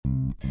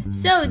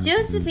So,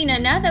 Josephina,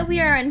 now that we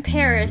are in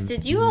Paris,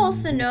 did you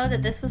also know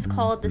that this was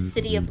called the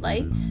City of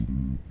Lights?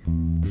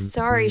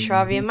 Sorry,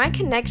 Shravya, my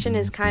connection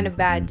is kind of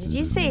bad. Did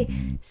you say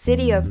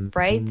City of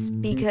Frights?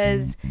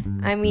 Because,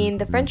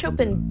 the French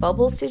Open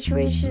bubble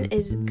situation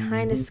is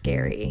kind of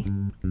scary.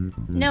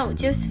 No,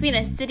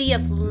 Josephina, City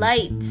of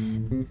Lights.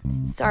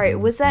 Sorry,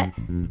 was that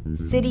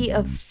City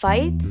of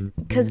Fights?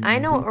 Because I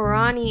know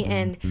Arani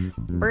and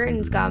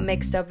Burton's got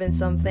mixed up in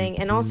something,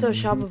 and also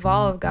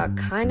Shapovalov got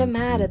kind of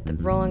mad at the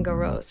Roland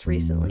Garros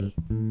recently.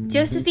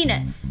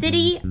 Josephina,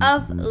 City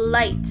of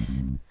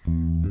Lights.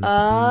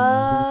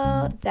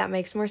 That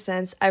makes more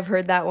sense. I've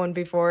heard that one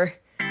before.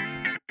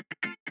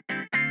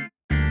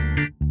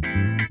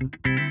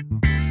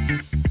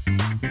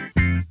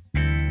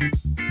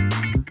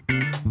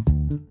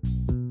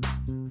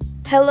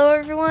 Hello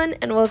everyone,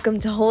 and welcome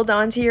to Hold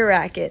On to Your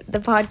Racket, the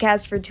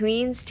podcast for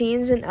tweens,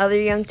 teens, and other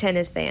young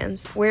tennis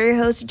fans. We're your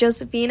hosts,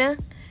 Josephina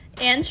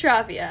and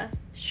Shravya.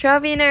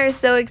 Shravya and I are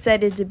so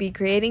excited to be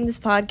creating this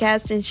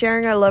podcast and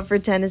sharing our love for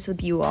tennis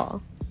with you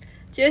all.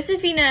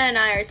 Josephina and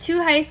I are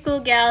two high school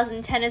gals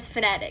and tennis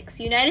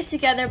fanatics, united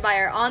together by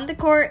our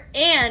on-the-court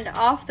and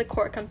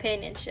off-the-court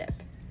companionship.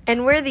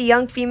 And we're the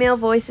young female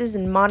voices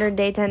in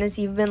modern-day tennis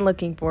you've been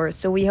looking for,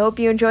 so we hope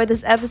you enjoyed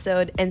this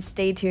episode and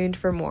stay tuned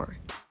for more.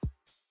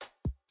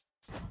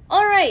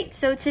 Alright,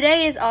 so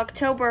today is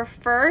October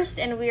 1st,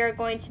 and we are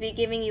going to be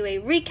giving you a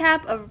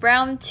recap of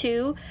round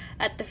 2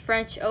 at the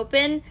French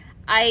Open.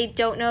 I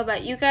don't know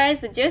about you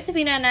guys, but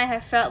Josephina and I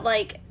have felt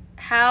like,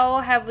 how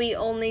have we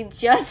only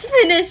just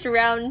finished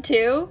round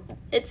 2?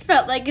 It's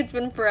felt like it's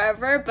been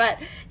forever, but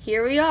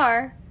here we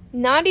are.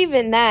 Not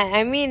even that.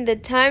 The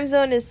time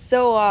zone is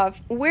so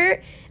off.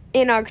 We're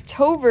in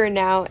October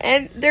now,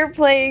 and they're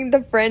playing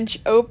the French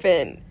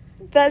Open.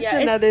 That's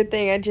another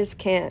thing I just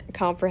can't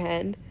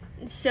comprehend.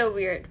 It's so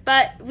weird.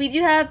 But we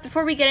do have,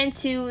 before we get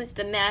into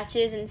the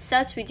matches and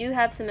such, we do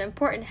have some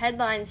important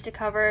headlines to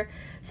cover.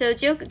 So,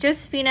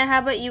 Josephina, how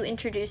about you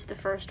introduce the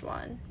first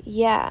one?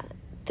 Yeah.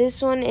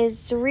 This one is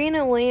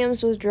Serena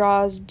Williams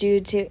withdraws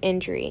due to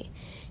injury.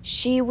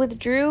 She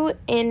withdrew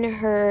in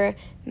her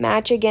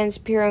match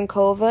against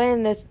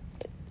Pironkova,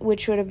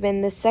 which would have been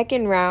the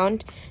second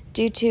round,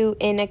 due to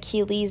an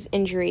Achilles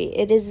injury.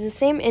 It is the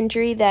same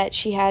injury that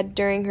she had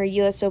during her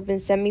U.S. Open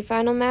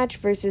semifinal match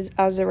versus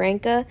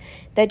Azarenka,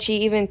 that she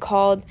even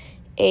called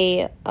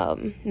a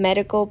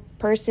medical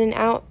person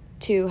out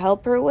to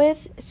help her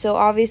with. So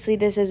obviously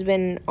this has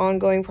been an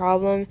ongoing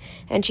problem,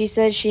 and she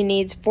says she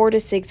needs 4 to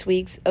 6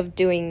 weeks of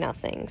doing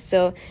nothing.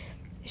 So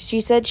she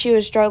said she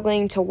was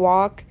struggling to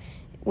walk,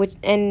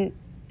 and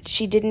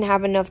she didn't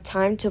have enough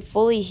time to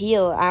fully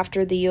heal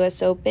after the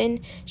U.S. Open.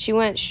 She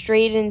went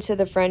straight into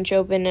the French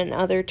Open and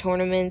other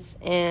tournaments,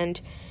 and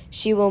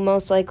she will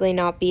most likely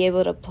not be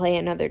able to play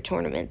another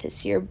tournament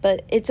this year.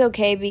 But it's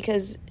okay,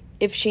 because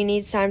if she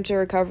needs time to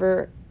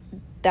recover,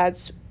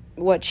 that's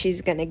what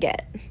she's going to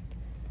get.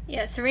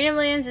 Yeah, Serena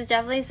Williams is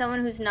definitely someone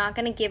who's not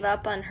going to give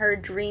up on her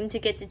dream to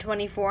get to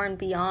 24 and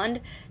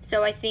beyond.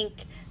 So I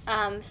think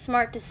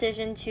smart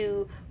decision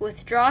to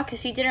withdraw,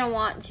 because she didn't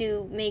want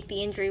to make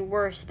the injury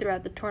worse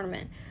throughout the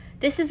tournament.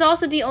 This is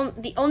also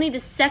only the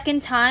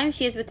second time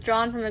she has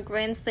withdrawn from a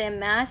Grand Slam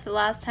match. The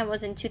last time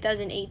was in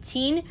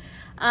 2018.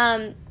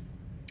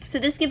 So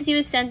this gives you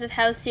a sense of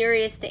how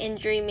serious the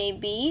injury may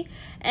be.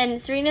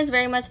 And Serena is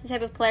very much the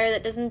type of player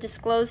that doesn't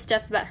disclose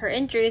stuff about her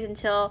injuries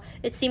until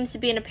it seems to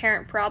be an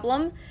apparent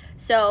problem.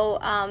 So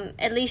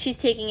at least she's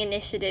taking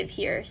initiative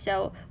here.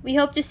 So we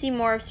hope to see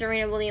more of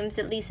Serena Williams,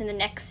 at least in the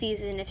next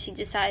season, if she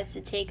decides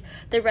to take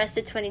the rest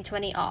of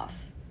 2020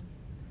 off.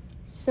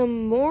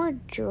 Some more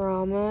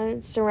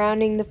drama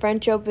surrounding the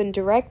French Open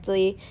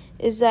directly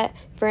is that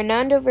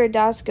Fernando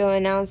Verdasco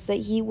announced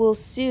that he will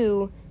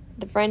sue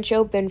the French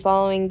Open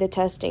following the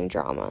testing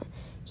drama.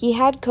 He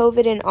had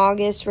COVID in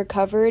August,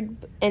 recovered,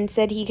 and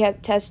said he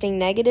kept testing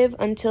negative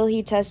until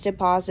he tested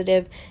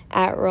positive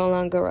at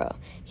Roland Garros.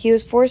 He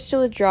was forced to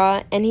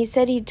withdraw, and he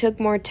said he took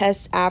more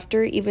tests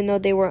after, even though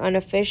they were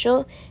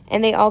unofficial,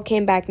 and they all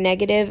came back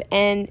negative,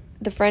 and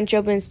the French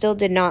Open still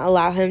did not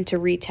allow him to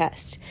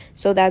retest.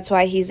 So that's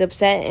why he's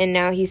upset, and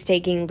now he's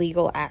taking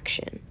legal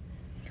action.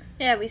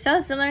 Yeah, we saw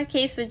a similar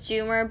case with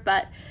Jumer,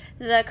 but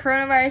the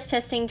coronavirus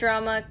testing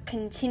drama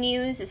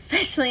continues,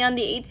 especially on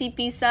the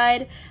ATP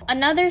side.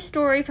 Another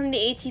story from the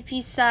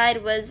ATP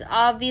side was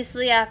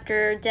obviously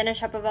after Denis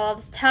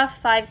Shapovalov's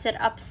tough 5-set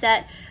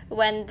upset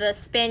when the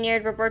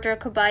Spaniard Roberto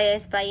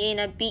Caballes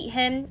Baena beat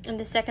him in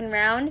the second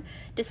round,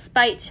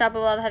 despite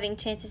Shapovalov having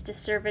chances to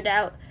serve it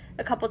out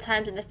a couple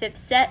times in the 5th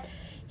set.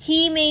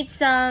 He made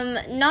some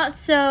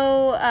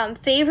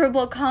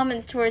not-so-favorable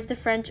comments towards the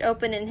French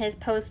Open in his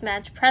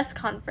post-match press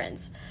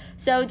conference.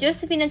 So,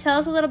 Josephina, tell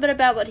us a little bit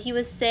about what he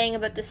was saying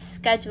about the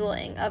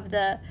scheduling of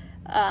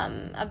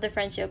the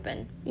French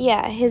Open.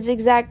 Yeah, his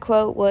exact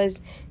quote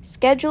was,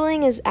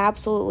 "Scheduling is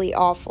absolutely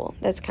awful."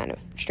 That's kind of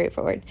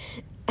straightforward.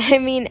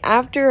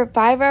 After a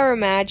 5-hour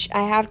match,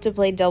 I have to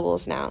play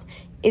doubles now.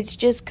 It's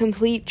just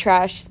complete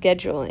trash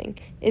scheduling.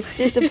 It's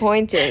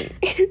disappointing.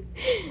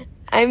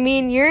 I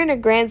mean, you're in a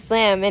Grand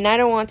Slam, and I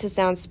don't want to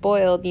sound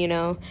spoiled,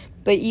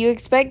 but you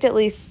expect at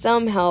least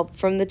some help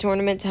from the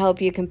tournament to help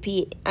you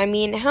compete. I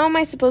mean, how am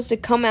I supposed to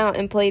come out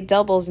and play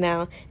doubles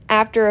now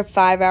after a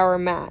 5-hour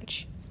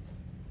match?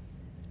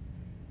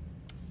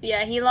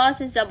 Yeah, he lost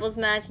his doubles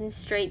match in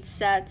straight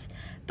sets,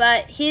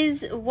 but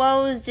his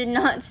woes did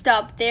not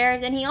stop there.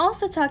 Then he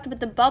also talked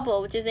about the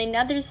bubble, which is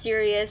another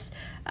serious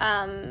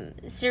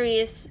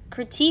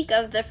critique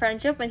of the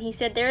French Open. He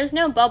said there is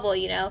no bubble,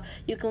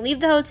 You can leave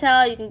the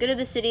hotel, you can go to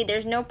the city,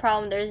 there's no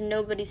problem, there's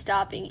nobody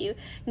stopping you.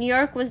 New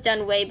York was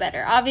done way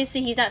better.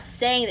 Obviously, he's not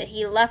saying that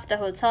he left the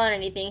hotel or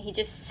anything. He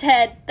just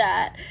said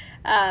that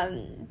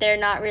they're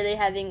not really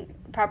having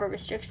proper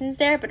restrictions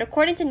there. But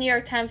according to New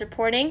York Times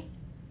reporting,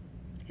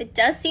 it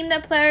does seem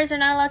that players are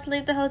not allowed to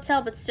leave the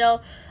hotel, but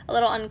still a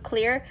little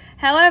unclear.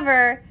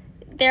 However,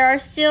 there are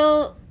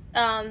still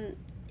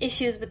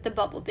issues with the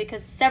bubble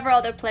because several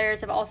other players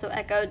have also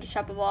echoed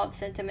Shapovalov's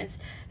sentiments.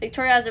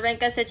 Victoria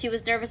Azarenka said she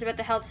was nervous about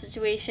the health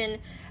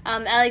situation.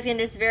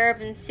 Alexander Zverev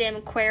and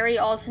Sam Querrey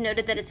also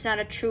noted that it's not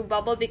a true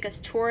bubble because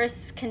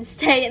tourists can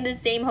stay in the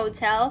same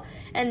hotel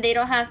and they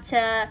don't have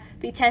to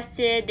be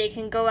tested. They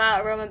can go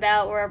out, roam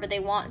about wherever they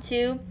want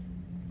to.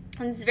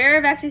 And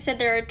Zverev actually said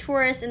there are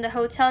tourists in the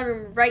hotel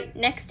room right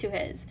next to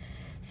his.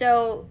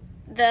 So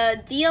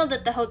the deal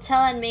that the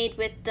hotel had made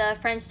with the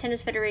French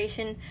Tennis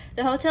Federation,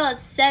 the hotel had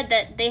said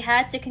that they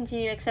had to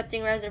continue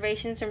accepting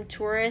reservations from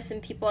tourists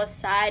and people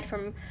aside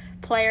from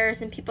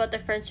players and people at the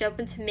French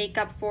Open to make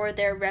up for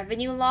their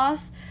revenue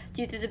loss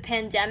due to the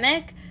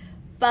pandemic.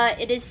 But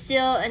it is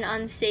still an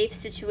unsafe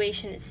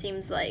situation, it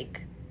seems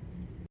like.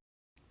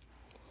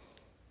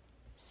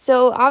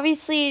 So,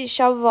 obviously,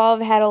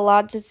 Shapovalov had a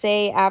lot to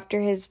say after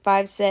his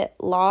 5-set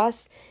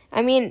loss.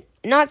 I mean,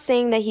 not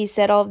saying that he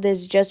said all of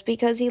this just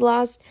because he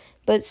lost,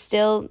 but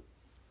still,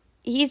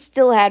 he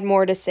still had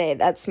more to say.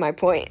 That's my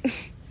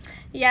point.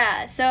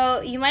 Yeah,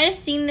 so you might have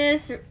seen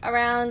this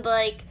around,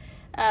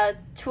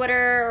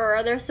 Twitter or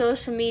other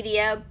social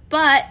media,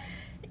 but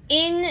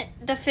in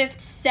the 5th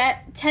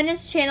set,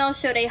 Tennis Channel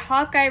showed a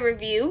Hawkeye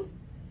review,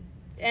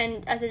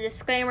 and as a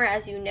disclaimer,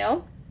 as you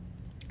know,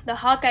 the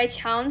Hawkeye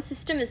challenge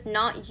system is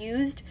not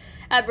used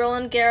at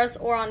Roland Garros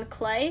or on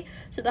clay.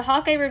 So the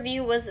Hawkeye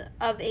review was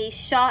of a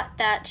shot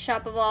that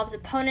Shapovalov's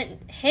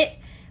opponent hit,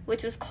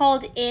 which was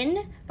called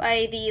in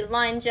by the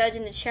line judge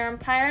and the chair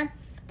umpire.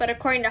 But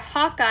according to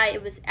Hawkeye,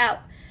 it was out.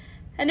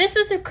 And this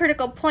was a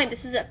critical point.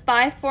 This was at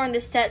 5-4 in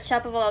the set,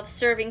 Shapovalov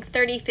serving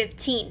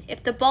 30-15.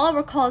 If the ball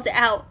were called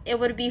out, it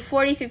would be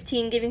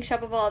 40-15, giving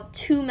Shapovalov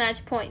 2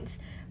 match points.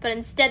 But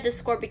instead, the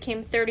score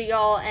became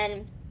 30-all,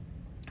 and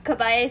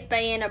Caballes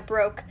Baena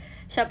broke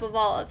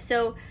Shapovalov.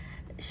 So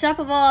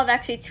Shapovalov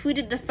actually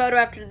tweeted the photo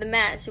after the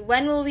match.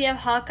 When will we have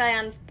Hawkeye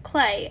on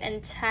clay?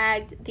 And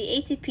tagged the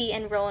ATP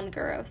and Roland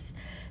Garros.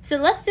 So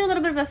let's do a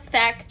little bit of a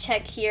fact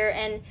check here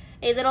and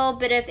a little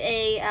bit of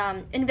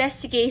a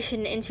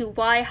investigation into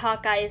why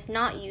Hawkeye is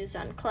not used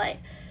on clay.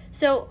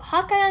 So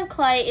Hawkeye on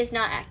clay is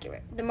not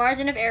accurate. The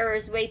margin of error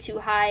is way too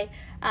high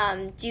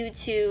due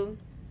to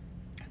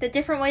the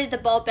different way that the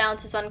ball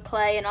bounces on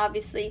clay, and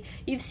obviously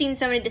you've seen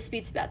so many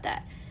disputes about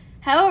that.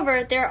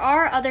 However, there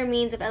are other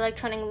means of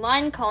electronic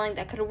line calling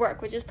that could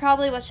work, which is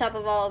probably what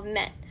Shapovalov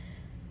meant.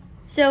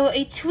 So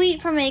a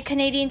tweet from a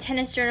Canadian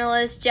tennis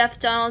journalist, Jeff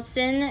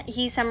Donaldson,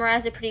 he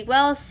summarized it pretty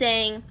well,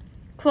 saying,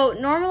 quote,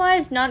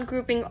 normalize not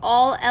grouping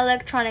all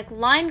electronic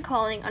line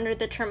calling under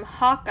the term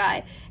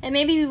Hawkeye, and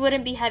maybe we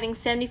wouldn't be having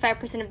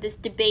 75% of this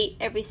debate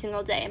every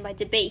single day. And by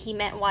debate, he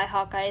meant why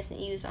Hawkeye isn't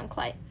used on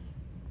clay.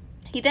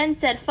 He then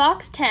said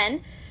Fox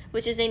 10,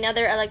 which is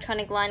another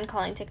electronic line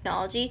calling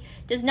technology,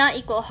 does not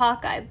equal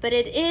Hawkeye, but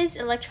it is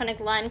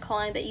electronic line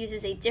calling that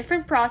uses a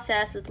different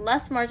process with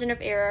less margin of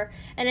error,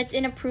 and it's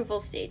in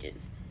approval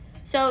stages.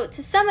 So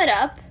to sum it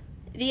up,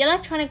 the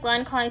electronic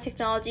line calling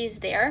technology is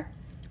there,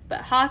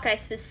 but Hawkeye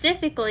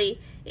specifically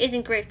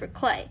isn't great for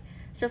clay.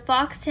 So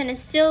Fox 10 is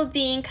still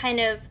being kind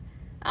of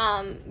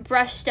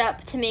brushed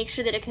up to make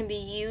sure that it can be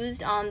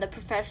used on the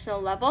professional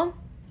level.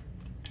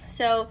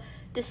 So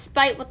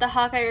despite what the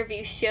Hawkeye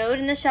review showed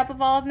in the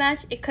Shapovalov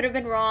match, it could have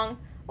been wrong,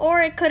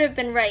 or it could have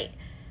been right.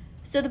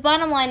 So the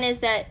bottom line is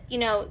that,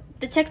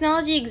 the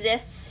technology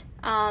exists.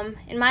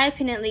 In my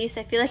opinion, at least,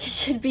 I feel like it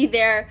should be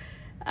there.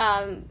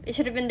 It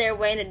should have been there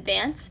way in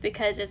advance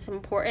because it's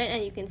important,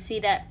 and you can see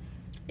that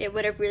it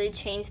would have really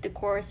changed the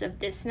course of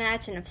this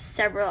match and of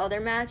several other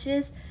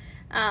matches.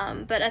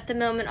 But at the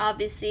moment,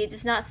 obviously, it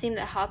does not seem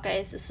that Hawkeye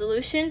is the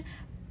solution,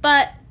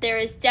 but there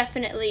is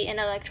definitely an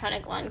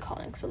electronic line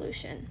calling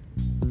solution.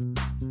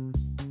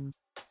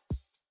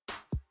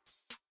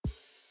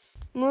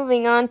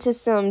 Moving on to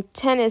some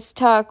tennis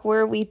talk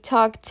where we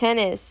talk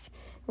tennis.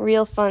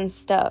 Real fun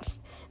stuff.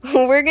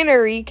 We're going to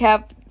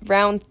recap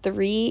round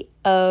 3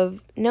 of...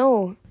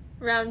 No.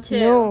 Round 2.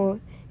 No,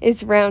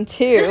 it's round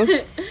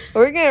 2.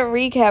 We're going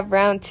to recap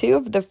round 2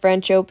 of the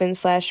French Open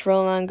 /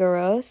 Roland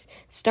Garros,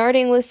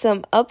 starting with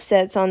some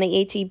upsets on the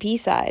ATP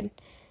side.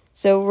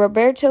 So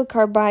Roberto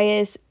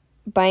Carballes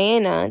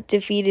Baena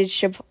defeated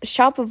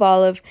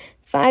Shapovalov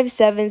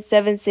 5-7,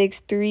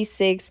 7-6,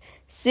 3-6,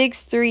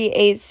 6-3,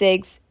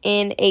 8-6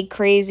 in a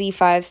crazy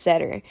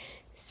 5-setter.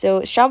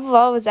 So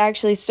Shapovalov was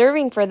actually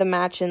serving for the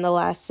match in the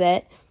last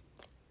set,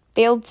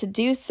 failed to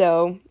do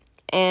so,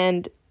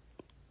 and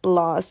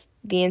lost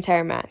the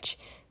entire match.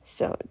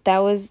 So that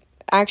was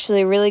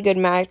actually a really good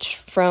match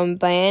from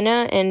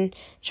Baena, and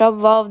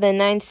Shapovalov, the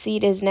 9th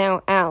seed, is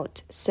now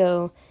out.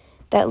 So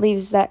that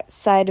leaves that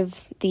side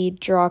of the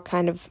draw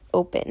kind of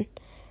open.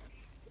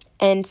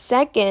 And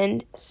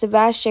second,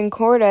 Sebastian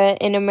Korda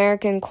in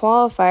American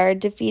qualifier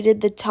defeated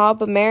the top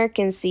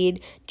American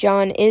seed,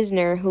 John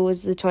Isner, who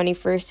was the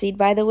 21st seed,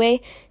 by the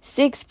way,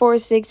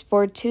 6-4,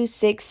 6-4,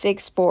 2-6,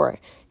 6-4.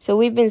 So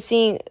we've been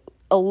seeing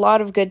a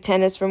lot of good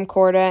tennis from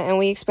Korda, and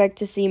we expect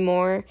to see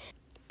more.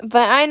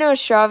 But I know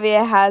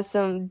Shravya has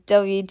some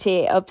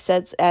WTA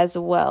upsets as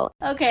well.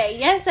 Okay,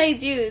 yes I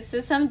do. So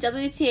some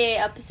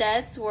WTA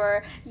upsets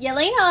were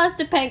Yelena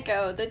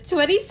Ostapenko, the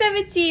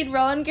 2017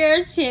 Roland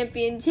Garros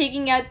champion,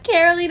 taking out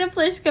Karolina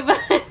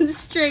Pliskova in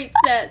straight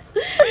sets,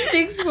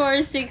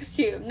 6-4,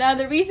 6-2. Now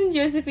the reason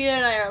Josefina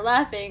and I are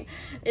laughing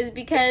is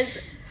because,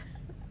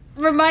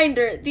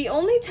 reminder, the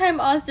only time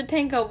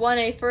Ostapenko won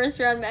a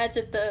first-round match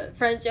at the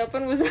French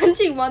Open was when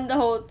she won the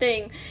whole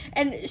thing.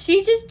 And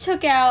she just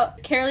took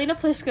out Karolina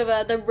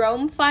Pliskova, the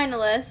Rome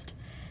finalist.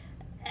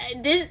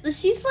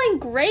 She's playing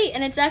great,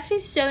 and it's actually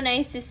so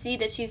nice to see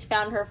that she's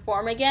found her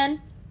form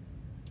again.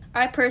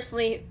 I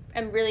personally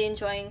am really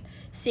enjoying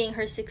seeing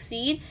her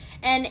succeed.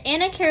 And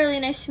Anna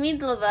Karolina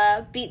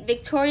Schmiedlova beat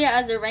Victoria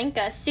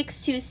Azarenka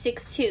 6-2,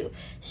 6-2.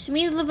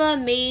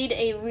 Schmiedlova made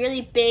a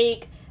really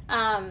big...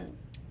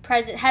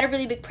 had a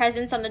really big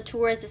presence on the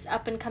tour as this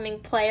up-and-coming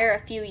player a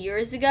few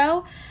years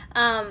ago,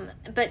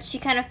 but she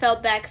kind of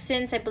fell back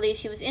since. I believe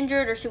she was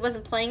injured or she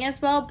wasn't playing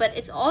as well, but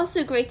it's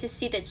also great to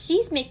see that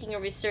she's making a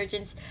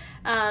resurgence,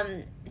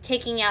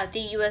 taking out the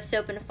U.S.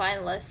 Open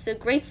finalists. So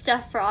great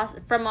stuff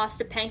from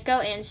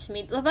Ostapenko and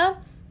Schmiedlova.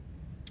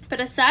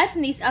 But aside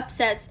from these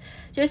upsets,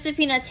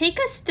 Josefina, take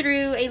us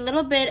through a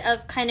little bit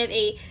of kind of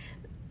a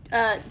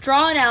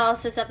draw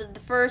analysis after the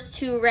first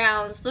 2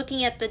 rounds,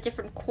 looking at the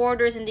different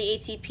quarters in the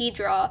ATP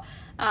draw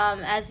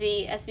as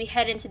we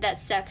head into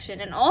that section.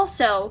 And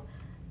also,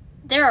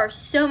 there are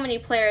so many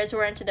players who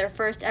are into their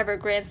first ever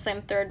Grand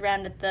Slam third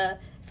round at the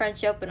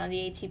French Open on the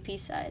ATP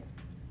side.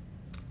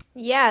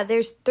 Yeah,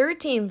 there's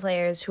 13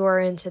 players who are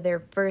into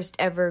their first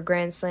ever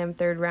Grand Slam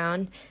third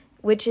round,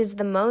 which is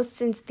the most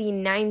since the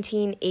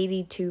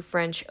 1982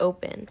 French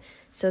Open.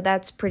 So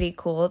that's pretty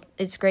cool.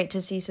 It's great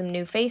to see some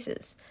new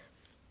faces.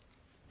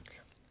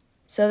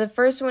 So the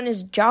first one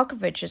is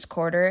Djokovic's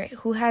quarter,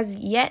 who has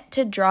yet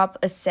to drop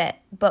a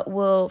set, but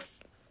will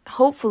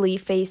hopefully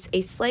face a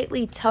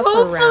slightly tougher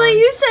round. Hopefully,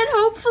 you said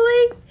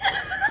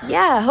hopefully?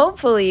 Yeah,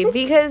 hopefully,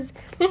 because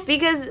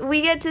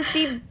we get to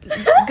see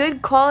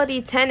good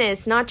quality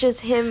tennis, not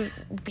just him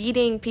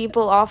beating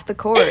people off the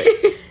court.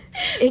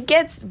 It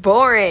gets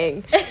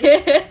boring.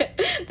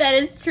 That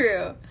is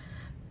true.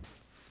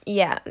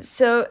 Yeah,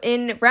 so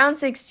in round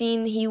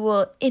 16, he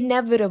will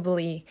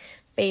inevitably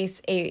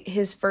face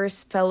his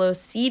first fellow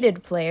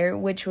seeded player,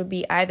 which would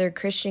be either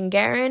Christian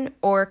Garin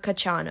or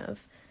Khachanov.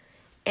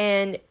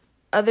 And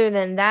other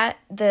than that,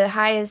 the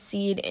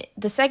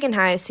second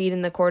highest seed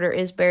in the quarter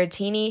is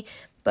Berrettini,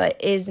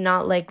 but is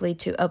not likely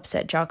to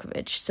upset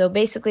Djokovic. So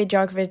basically,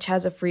 Djokovic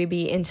has a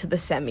freebie into the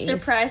semis.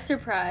 Surprise,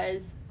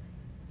 surprise.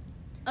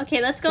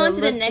 Okay, let's go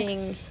into the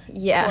next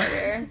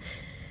quarter.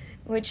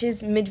 Which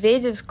is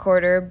Medvedev's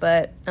quarter,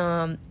 but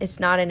it's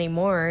not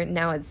anymore.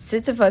 Now it's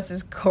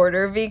Tsitsipas'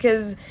 quarter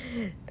because,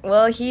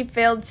 well, he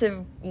failed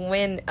to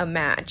win a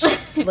match.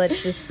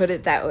 Let's just put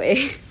it that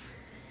way.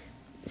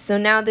 So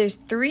now there's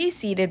 3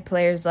 seeded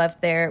players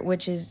left there,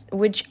 which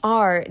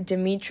are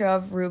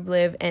Dimitrov,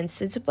 Rublev, and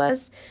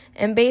Tsitsipas.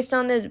 And based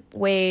on the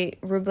way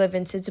Rublev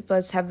and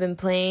Tsitsipas have been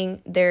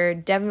playing, they're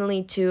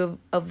definitely 2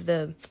 of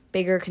the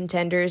bigger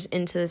contenders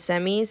into the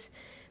semis.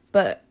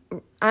 But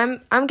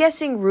I'm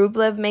guessing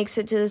Rublev makes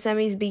it to the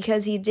semis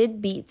because he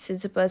did beat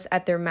Tsitsipas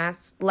at their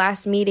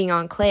last meeting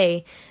on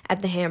clay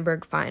at the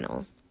Hamburg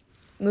final.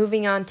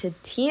 Moving on to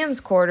Thiem's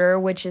quarter,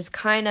 which is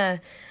kind of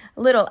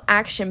a little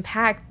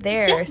action-packed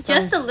there. Just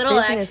a little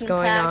business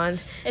going on.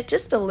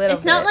 Just a little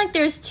It's not like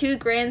there's 2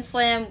 Grand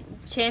Slam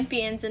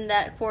champions in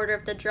that quarter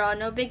of the draw.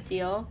 No big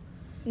deal.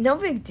 No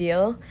big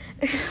deal.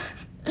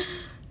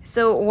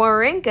 So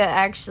Wawrinka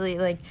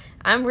actually,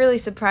 I'm really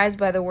surprised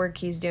by the work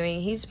he's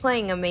doing. He's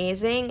playing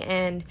amazing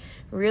and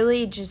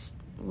really just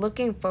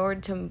looking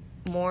forward to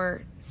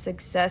more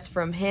success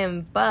from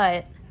him.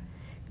 But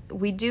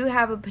we do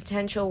have a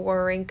potential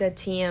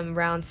Wawrinka-Thiem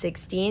round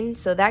 16,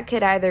 so that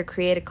could either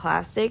create a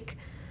classic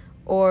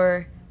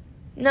or...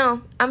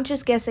 No, I'm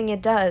just guessing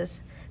it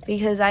does.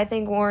 Because I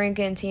think Wawrinka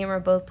and Thiem are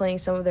both playing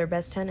some of their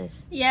best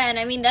tennis. Yeah, and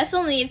I mean, that's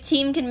only if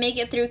Thiem can make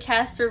it through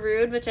Casper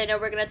Ruud, which I know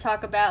we're going to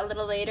talk about a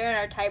little later in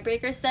our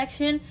tiebreaker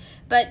section.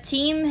 But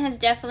Thiem has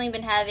definitely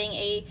been having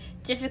a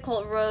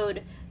difficult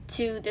road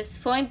to this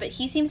point, but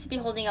he seems to be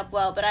holding up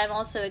well. But I'm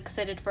also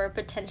excited for a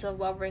potential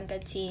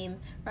Wawrinka-Thiem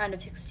round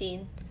of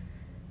 16.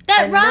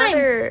 That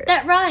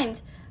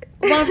rhymed!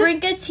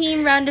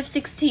 Wawrinka-Thiem round of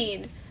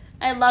 16.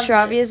 I love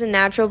Shravya this. is a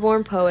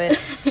natural-born poet.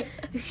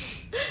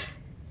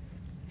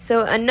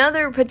 So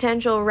another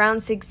potential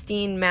round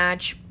 16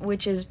 match,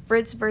 which is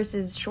Fritz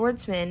versus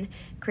Schwartzman,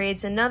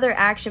 creates another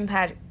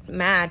action-packed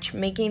match,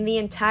 making the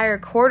entire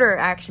quarter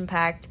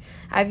action-packed.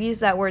 I've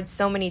used that word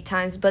so many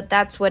times, but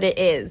that's what it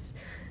is.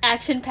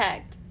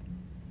 Action-packed.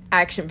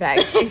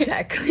 Action-packed,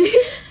 exactly.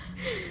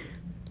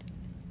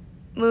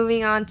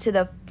 Moving on to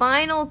the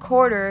final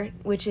quarter,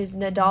 which is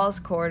Nadal's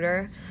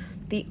quarter.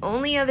 The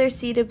only other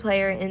seeded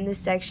player in this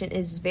section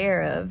is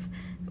Zverev,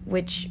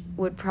 which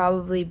would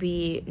probably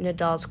be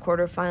Nadal's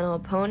quarterfinal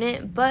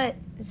opponent, but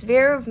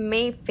Zverev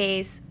may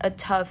face a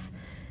tough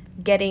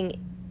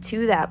getting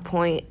to that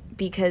point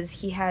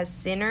because he has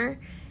Sinner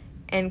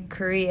and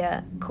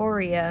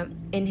Coria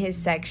in his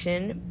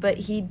section, but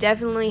he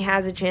definitely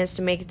has a chance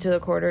to make it to the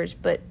quarters,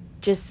 but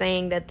just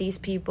saying that these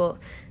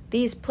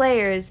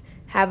players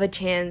have a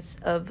chance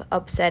of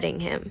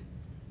upsetting him.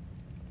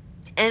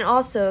 And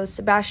also,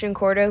 Sebastian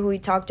Korda, who we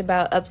talked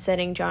about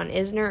upsetting John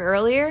Isner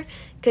earlier,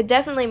 could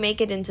definitely make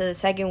it into the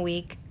second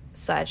week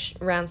 /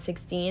 round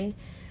 16,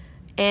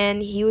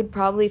 and he would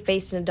probably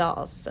face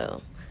Nadal.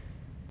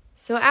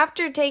 So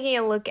after taking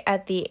a look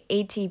at the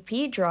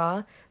ATP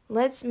draw,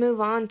 let's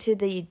move on to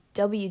the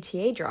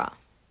WTA draw.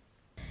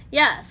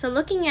 Yeah, so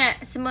looking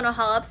at Simona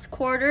Halep's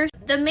quarters,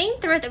 the main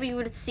threat that we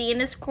would see in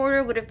this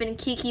quarter would have been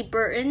Kiki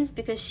Bertens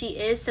because she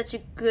is such a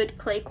good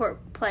clay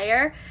court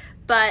player.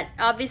 But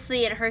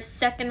obviously in her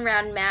second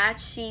round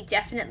match, she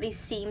definitely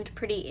seemed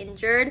pretty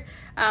injured,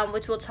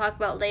 which we'll talk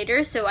about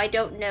later. So I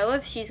don't know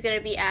if she's going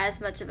to be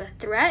as much of a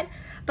threat.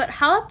 But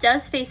Halep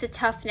does face a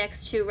tough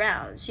next 2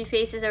 rounds. She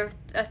faces a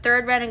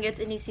third round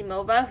against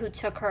Anisimova, who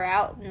took her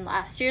out in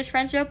last year's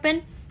French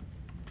Open.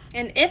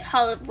 And if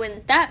Halep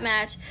wins that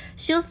match,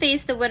 she'll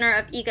face the winner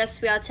of Iga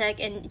Swiatek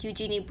and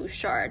Eugenie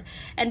Bouchard.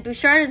 And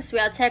Bouchard and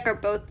Swiatek are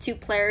both 2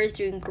 players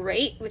doing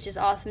great, which is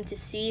awesome to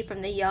see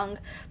from the young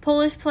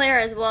Polish player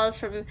as well as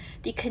from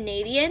the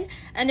Canadian.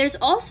 And there's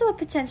also a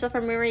potential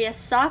for Maria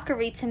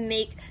Sakkari to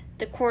make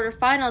the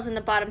quarterfinals in the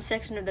bottom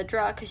section of the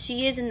draw because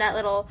she is in that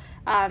little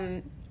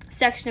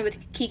section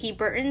with Kiki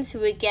Bertens,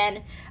 who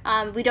again,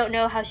 we don't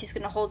know how she's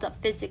going to hold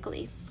up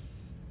physically.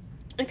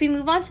 If we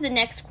move on to the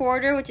next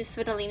quarter, which is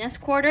Svitolina's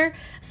quarter,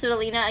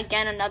 Svitolina,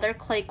 again, another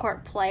clay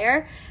court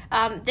player.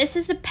 This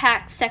is the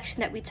packed section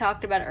that we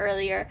talked about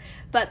earlier,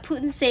 but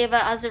Putintseva,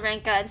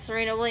 Azarenka, and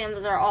Serena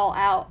Williams are all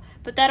out.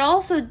 But that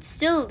also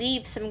still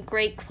leaves some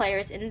great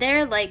players in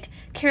there, like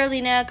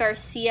Carolina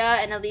Garcia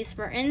and Elise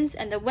Mertens,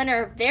 and the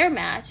winner of their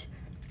match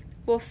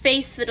will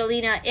face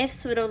Svitolina if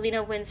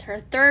Svitolina wins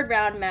her third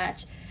round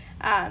match.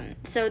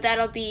 So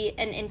that'll be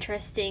an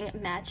interesting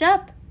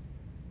matchup.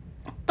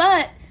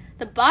 But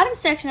the bottom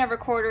section of her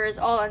quarter is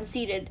all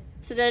unseeded,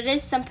 so there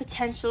is some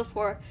potential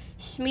for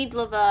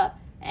Schmiedlova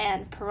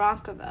and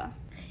Perankova.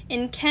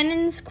 In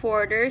Kenin's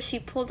quarter, she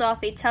pulled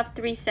off a tough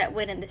 3-set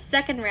win in the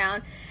second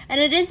round,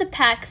 and it is a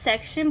packed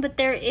section, but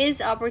there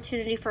is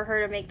opportunity for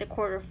her to make the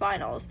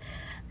quarterfinals.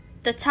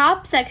 The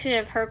top section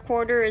of her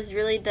quarter is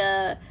really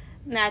the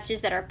matches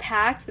that are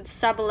packed, with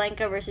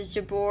Sabalenka versus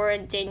Jabeur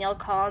and Danielle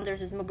Collins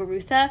versus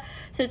Muguruza.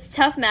 So it's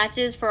tough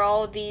matches for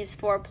all of these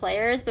 4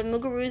 players, but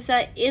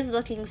Muguruza is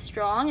looking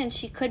strong, and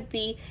she could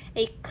be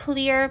a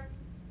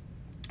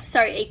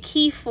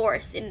key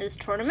force in this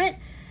tournament.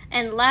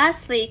 And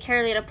lastly,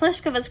 Karolina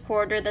Pliskova's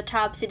quarter, the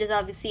top seed is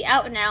obviously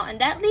out now,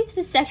 and that leaves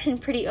the section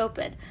pretty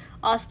open.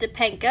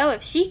 Ostapenko,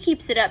 if she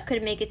keeps it up,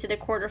 could make it to the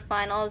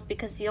quarterfinals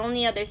because the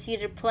only other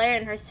seeded player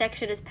in her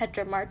section is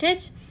Petra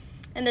Martic.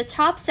 And the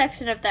top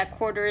section of that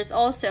quarter is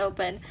also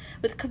open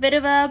with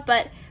Kvitova,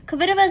 but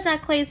Kvitova is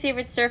not Clay's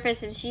favorite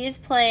surface, and she is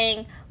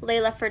playing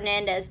Leylah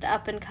Fernandez, the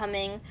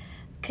up-and-coming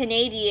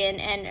Canadian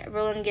and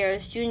Roland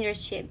Garros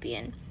Juniors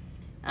champion.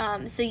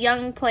 So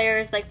young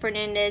players like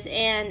Fernandez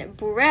and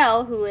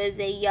Burel, who is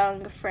a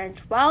young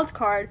French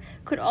wildcard,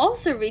 could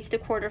also reach the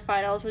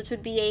quarterfinals, which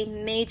would be a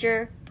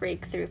major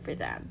breakthrough for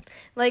them.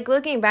 Like,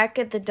 looking back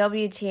at the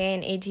WTA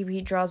and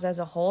ATP draws as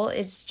a whole,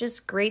 it's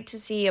just great to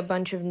see a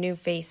bunch of new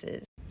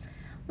faces.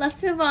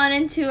 Let's move on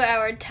into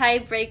our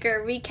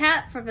tiebreaker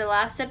recap from the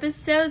last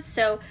episode.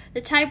 So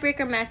the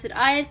tiebreaker match that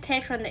I had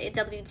picked from the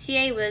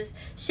WTA was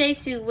Hsieh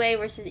Su Wei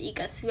versus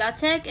Iga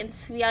Swiatek, and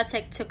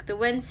Swiatek took the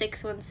win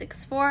 6-1,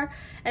 6-4.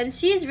 And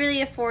she is really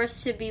a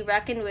force to be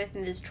reckoned with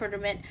in this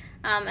tournament.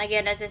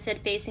 Again, as I said,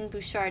 facing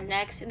Bouchard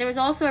next. And there was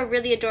also a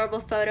really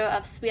adorable photo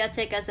of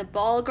Swiatek as a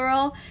ball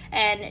girl,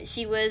 and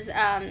she was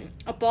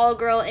a ball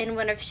girl in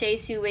one of Hsieh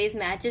Su Wei's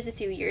matches a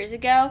few years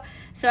ago.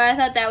 So I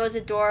thought that was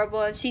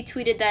adorable, and she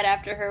tweeted that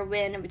after her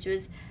win, which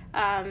was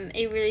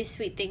a really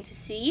sweet thing to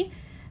see.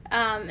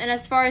 And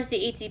as far as the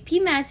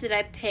ATP match that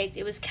I picked,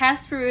 it was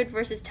Casper Ruud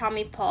versus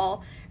Tommy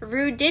Paul.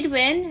 Ruud did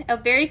win, a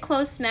very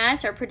close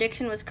match. Our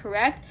prediction was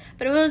correct,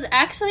 but it was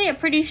actually a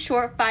pretty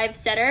short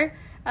 5-setter.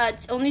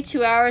 Only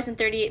 2 hours and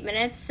 38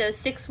 minutes, so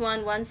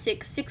 6-1, 1-6,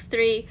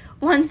 6-3,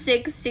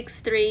 1-6,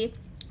 6-3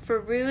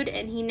 for Ruud,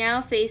 and he now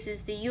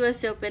faces the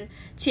U.S. Open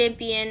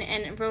champion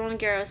and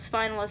Roland Garros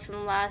finalist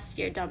from last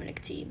year,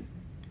 Dominic Thiem.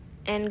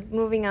 And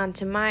moving on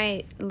to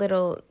my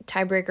little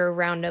tiebreaker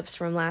roundups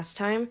from last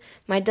time,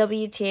 my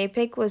WTA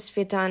pick was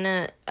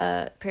Svetlana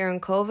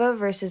Pironkova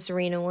versus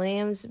Serena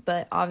Williams,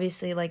 but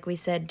obviously, like we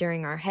said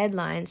during our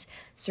headlines,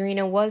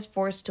 Serena was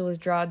forced to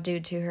withdraw due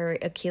to her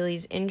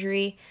Achilles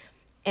injury,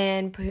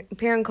 and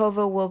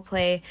Pironkova will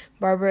play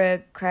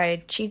Barbara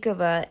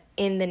Krejcikova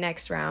in the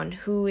next round,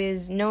 who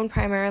is known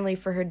primarily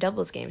for her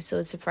doubles game, so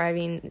it's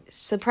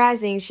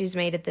surprising she's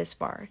made it this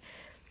far.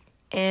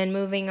 And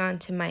moving on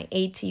to my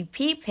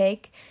ATP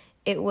pick,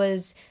 it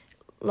was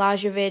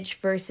Lajovic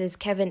versus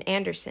Kevin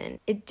Anderson.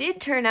 It did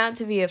turn out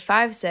to be a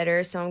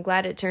 5-setter, so I'm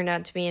glad it turned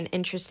out to be an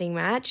interesting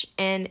match.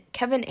 And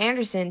Kevin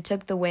Anderson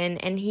took the win,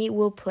 and he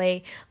will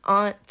play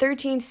on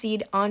 13th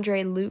seed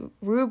Andrei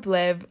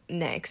Rublev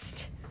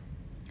next.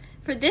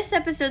 For this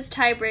episode's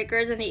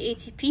tiebreakers on the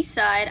ATP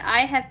side, I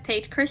have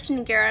picked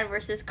Christian Garin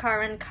versus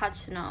Karen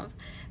Khachanov.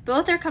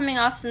 Both are coming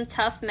off some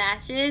tough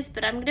matches,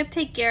 but I'm going to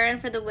pick Garin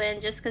for the win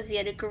just because he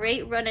had a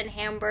great run in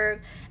Hamburg,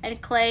 and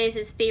clay is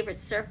his favorite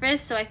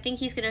surface, so I think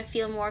he's going to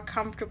feel more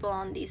comfortable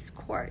on these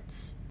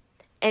courts.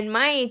 And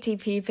my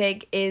ATP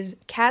pick is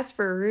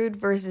Casper Ruud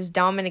versus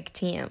Dominic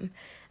Thiem.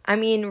 I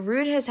mean,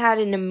 Ruud has had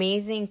an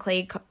amazing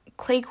clay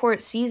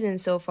court season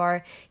so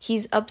far.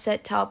 He's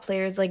upset top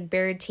players like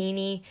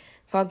Berrettini,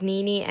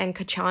 Fognini, and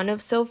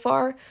Khachanov so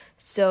far,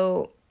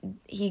 so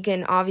he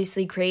can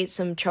obviously create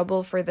some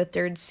trouble for the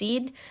 3rd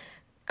seed.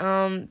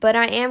 But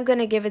I am going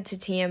to give it to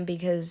Thiem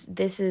because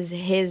this is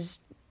his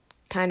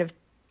kind of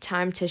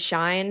time to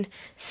shine.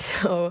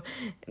 So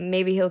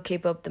maybe he'll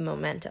keep up the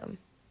momentum.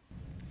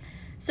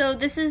 So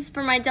this is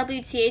for my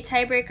WTA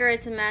tiebreaker.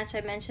 It's a match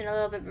I mentioned a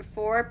little bit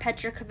before.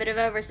 Petra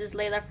Kvitova versus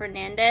Leylah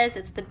Fernandez.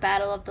 It's the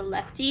battle of the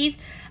lefties.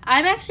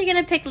 I'm actually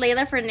going to pick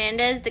Leylah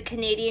Fernandez, the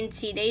Canadian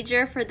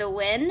teenager, for the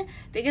win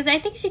because I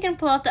think she can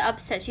pull out the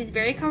upset. She's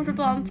very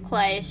comfortable on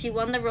clay. She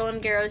won the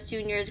Roland Garros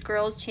Juniors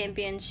Girls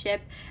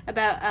Championship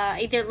about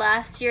either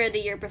last year or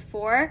the year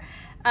before.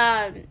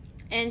 And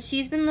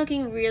she's been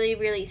looking really,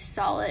 really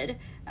solid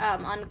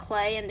on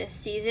clay in this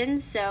season.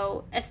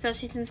 So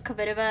especially since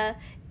Kvitova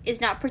is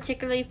not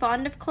particularly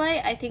fond of clay,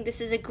 I think this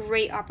is a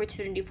great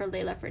opportunity for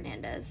Leylah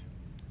Fernandez.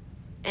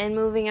 And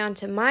moving on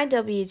to my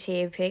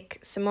WTA pick,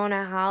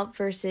 Simona Halep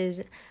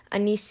versus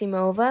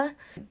Anisimova.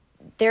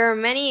 There are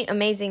many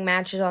amazing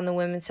matches on the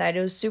women's side.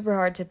 It was super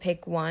hard to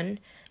pick one,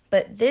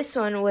 but this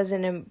one was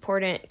an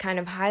important kind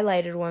of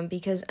highlighted one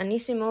because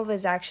Anisimova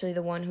is actually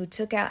the one who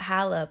took out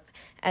Halep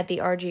at the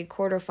RG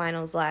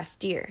quarterfinals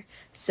last year.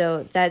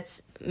 So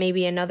that's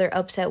maybe another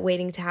upset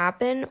waiting to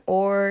happen,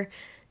 or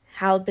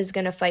Halep is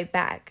going to fight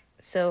back.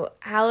 So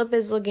Halep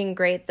is looking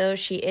great, though.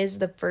 She is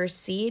the 1st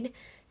seed,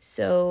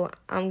 so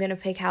I'm going to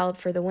pick Halep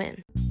for the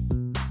win.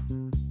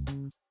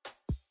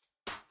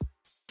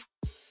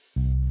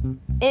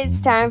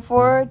 It's time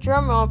for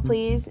drumroll,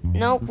 please.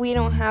 Nope, we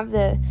don't have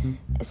the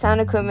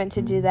sound equipment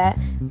to do that.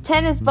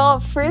 Tennis ball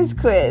frizz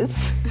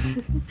quiz.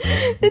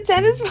 The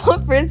tennis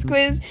ball frizz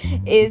quiz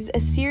is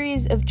a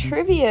series of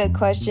trivia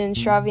questions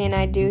Shravi and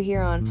I do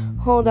here on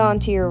Hold On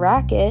to Your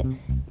Racket,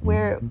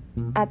 where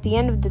at the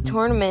end of the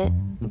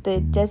tournament,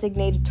 the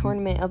designated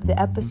tournament of the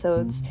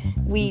episodes,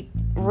 we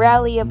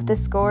rally up the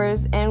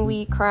scores and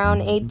we crown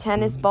a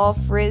tennis ball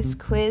frizz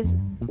quiz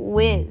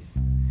whiz.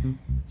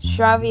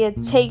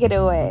 Shravia, take it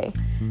away.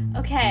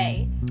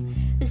 Okay.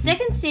 The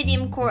second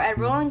stadium court at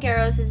Roland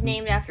Garros is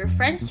named after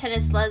French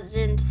tennis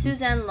legend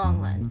Suzanne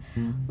Lenglen.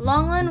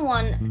 Lenglen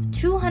won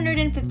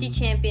 250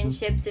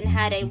 championships and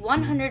had a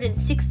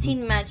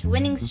 116-match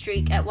winning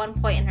streak at one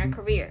point in her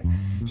career.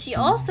 She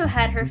also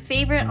had her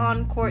favorite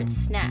on-court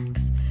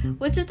snacks.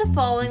 Which of the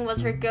following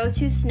was her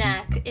go-to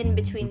snack in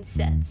between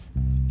sets?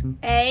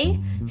 A.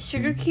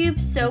 Sugar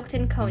cubes soaked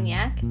in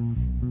cognac.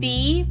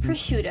 B.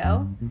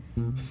 Prosciutto.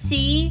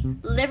 C.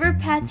 Liver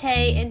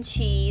pate and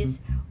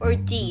cheese. Or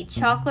D.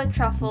 Chocolate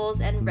truffles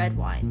and red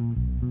wine.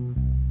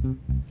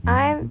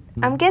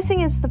 I'm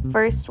guessing it's the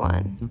first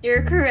one.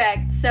 You're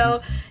correct.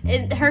 So,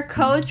 her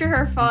coach or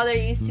her father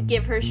used to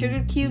give her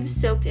sugar cubes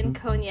soaked in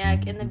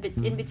cognac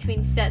in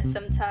between sets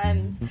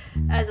sometimes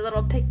as a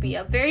little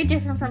pick-me-up. Very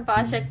different from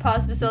Vasek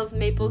Pospisil's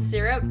maple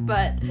syrup,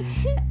 but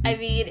I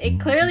mean, it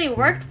clearly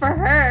worked for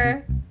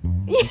her.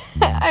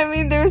 Yeah, I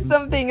mean, there's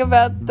something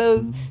about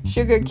those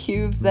sugar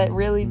cubes that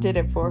really did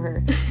it for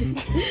her.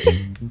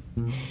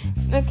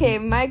 Okay,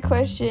 my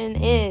question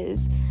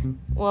is,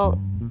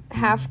 well,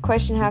 half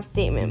question, half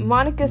statement.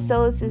 Monica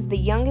Seles is the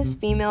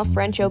youngest female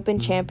French Open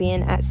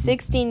champion at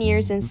 16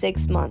 years and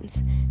 6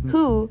 months.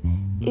 Who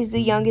is the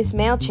youngest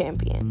male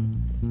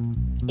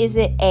champion? Is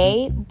it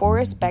A.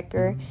 Boris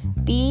Becker,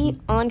 B.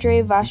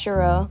 Andre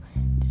Vachereau,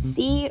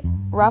 C.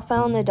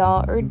 Rafael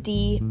Nadal, or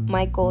D.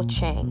 Michael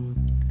Chang?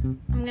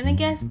 I'm gonna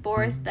guess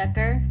Boris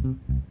Becker.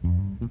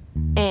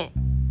 No.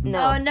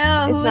 Oh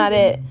no, it's not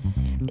it.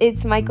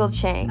 It's Michael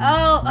Chang.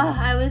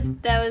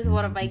 That was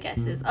one of my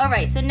guesses. All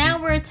right, so now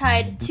we're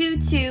tied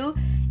 2-2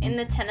 in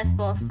the tennis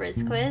ball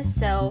frizz quiz.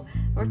 So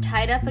we're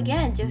tied up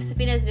again.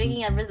 Josephina is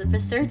making a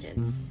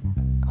resurgence.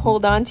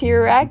 Hold on to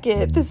your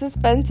racket. The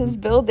suspense is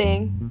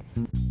building.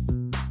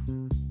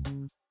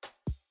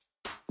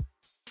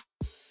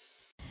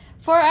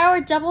 For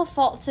our double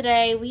fault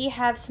today, we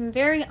have some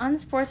very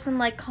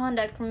unsportsmanlike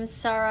conduct from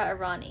Sara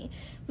Errani.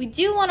 We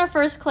do want to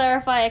first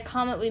clarify a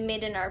comment we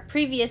made in our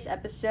previous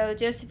episode.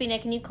 Josephina,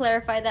 can you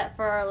clarify that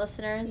for our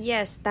listeners?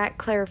 Yes, that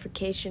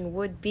clarification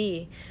would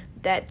be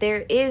that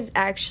there is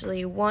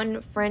actually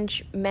one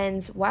French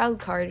men's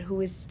wildcard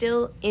who is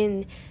still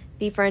in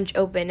the French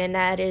Open, and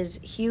that is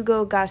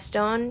Hugo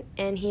Gaston,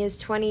 and he is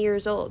 20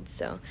 years old,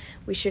 so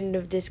we shouldn't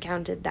have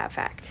discounted that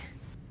fact.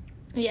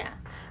 Yeah.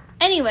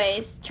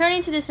 Anyways,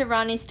 turning to this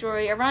Errani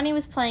story, Errani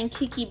was playing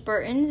Kiki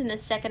Bertens in the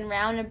second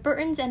round, and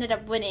Bertens ended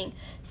up winning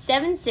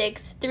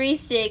 7-6,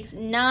 3-6,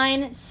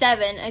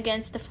 9-7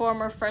 against the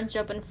former French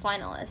Open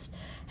finalist.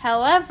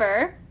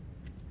 However,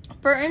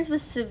 Bertens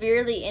was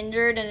severely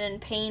injured and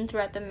in pain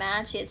throughout the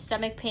match. She had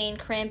stomach pain,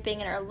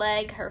 cramping in her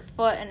leg, her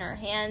foot, and her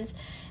hands,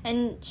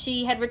 and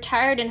she had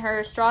retired in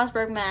her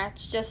Strasbourg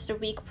match just a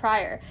week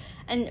prior.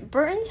 And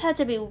Bertens had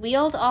to be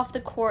wheeled off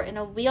the court in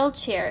a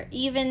wheelchair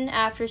even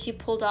after she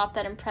pulled off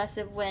that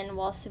impressive win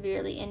while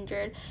severely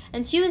injured,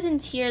 and she was in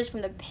tears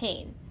from the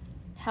pain.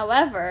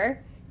 However,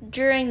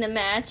 during the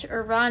match,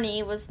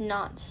 Errani was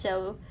not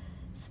so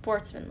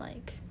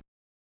sportsmanlike.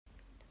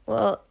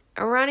 Well,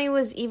 Errani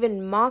was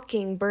even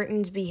mocking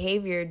Bertens'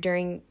 behavior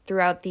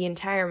throughout the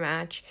entire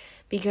match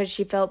because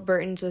she felt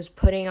Bertens was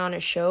putting on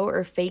a show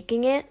or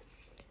faking it.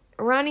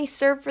 Errani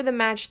served for the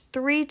match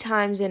 3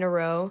 times in a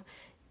row,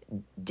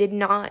 did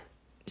not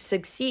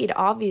succeed,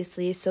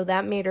 obviously, so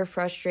that made her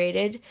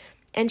frustrated,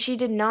 and she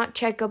did not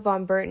check up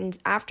on Bertens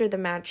after the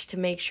match to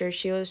make sure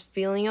she was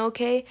feeling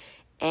okay,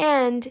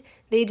 and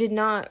they did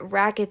not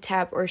racket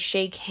tap or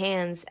shake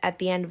hands at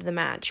the end of the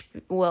match,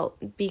 well,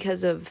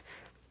 because of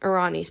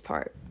Errani's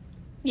part.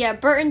 Yeah,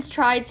 Bertens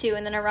tried to,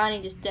 and then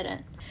Errani just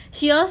didn't.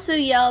 She also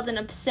yelled an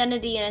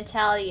obscenity in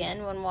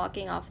Italian when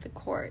walking off the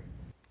court.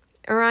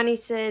 Errani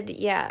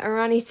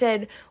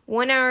said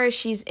 1 hour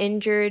she's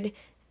injured,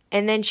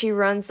 and then she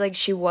runs like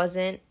she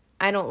wasn't.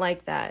 I don't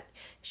like that.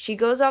 She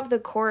goes off the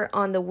court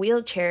on the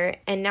wheelchair,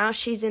 and now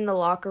she's in the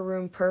locker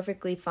room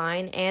perfectly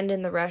fine and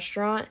in the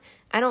restaurant.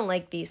 I don't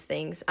like these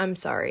things. I'm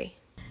sorry.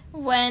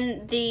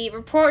 When the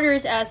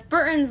reporters asked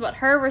Bertens what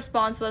her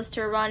response was to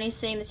Errani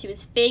saying that she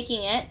was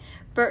faking it,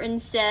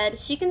 Bertens said,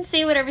 "She can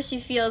say whatever she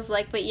feels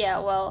like, but yeah,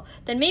 well,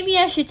 then maybe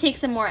I should take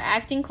some more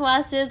acting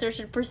classes or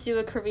should pursue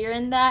a career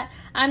in that."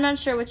 I'm not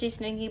sure what she's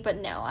thinking, but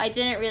no, I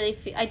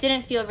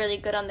didn't feel really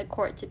good on the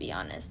court, to be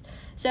honest.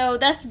 So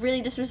that's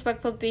really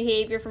disrespectful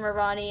behavior from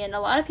Errani, and a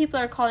lot of people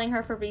are calling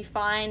her for be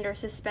fined or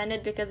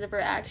suspended because of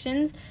her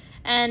actions.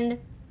 And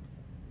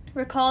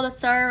recall that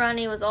Sara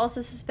Errani was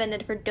also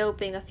suspended for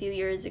doping a few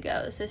years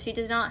ago, so she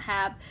does not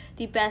have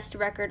the best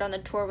record on the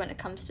tour when it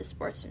comes to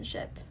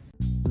sportsmanship.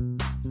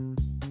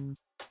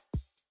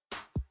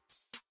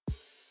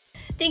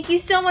 Thank you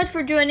so much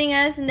for joining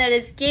us, and that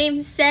is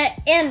Game,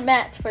 Set, and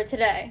Match for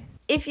today.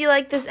 If you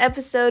like this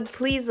episode,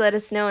 please let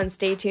us know and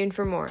stay tuned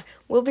for more.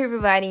 We'll be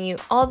providing you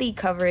all the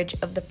coverage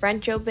of the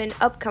French Open,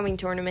 upcoming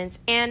tournaments,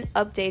 and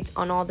updates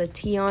on all the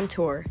tea on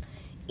tour.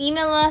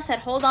 Email us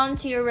at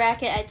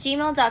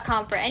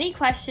holdontoyourracket@gmail.com for any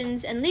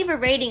questions, and leave a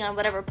rating on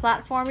whatever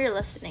platform you're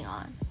listening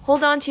on.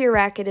 Hold On to Your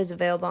Racket is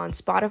available on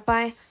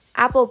Spotify,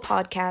 Apple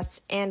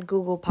Podcasts, and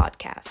Google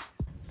Podcasts.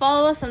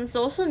 Follow us on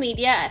social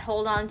media at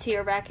Hold On To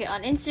Your Racket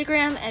on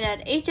Instagram and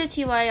at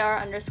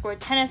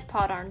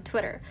HOTYR_tennispod on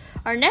Twitter.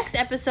 Our next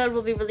episode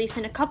will be released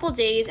in a couple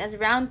days as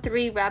round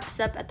 3 wraps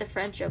up at the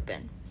French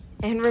Open.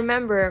 And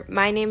remember,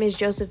 my name is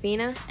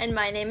Josephina. And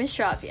my name is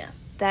Shravya.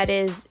 That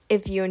is,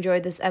 if you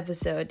enjoyed this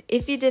episode.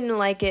 If you didn't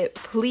like it,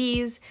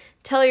 please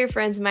tell your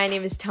friends my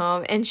name is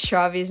Tom and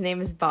Shravya's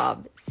name is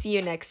Bob. See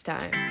you next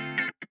time.